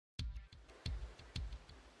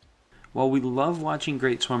While we love watching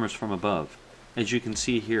great swimmers from above, as you can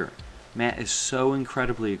see here, Matt is so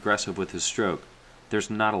incredibly aggressive with his stroke, there's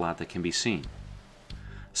not a lot that can be seen.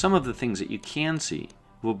 Some of the things that you can see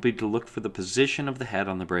will be to look for the position of the head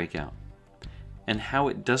on the breakout, and how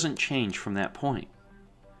it doesn't change from that point.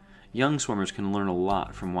 Young swimmers can learn a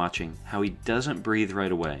lot from watching how he doesn't breathe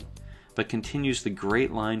right away, but continues the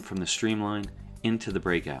great line from the streamline into the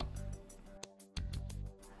breakout.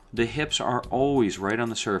 The hips are always right on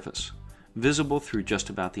the surface, visible through just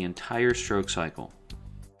about the entire stroke cycle.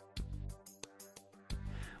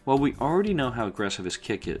 While we already know how aggressive his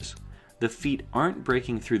kick is, the feet aren't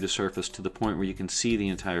breaking through the surface to the point where you can see the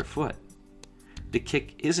entire foot. The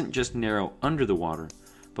kick isn't just narrow under the water,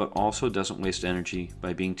 but also doesn't waste energy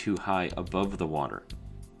by being too high above the water.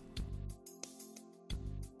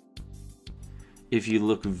 If you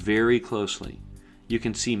look very closely, you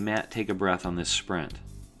can see Matt take a breath on this sprint.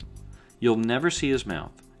 You'll never see his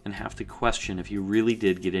mouth and have to question if he really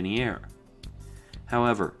did get any air.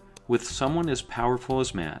 However, with someone as powerful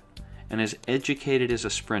as Matt and as educated as a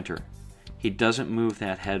sprinter, he doesn't move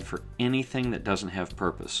that head for anything that doesn't have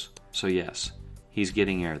purpose. So yes, he's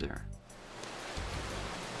getting air there.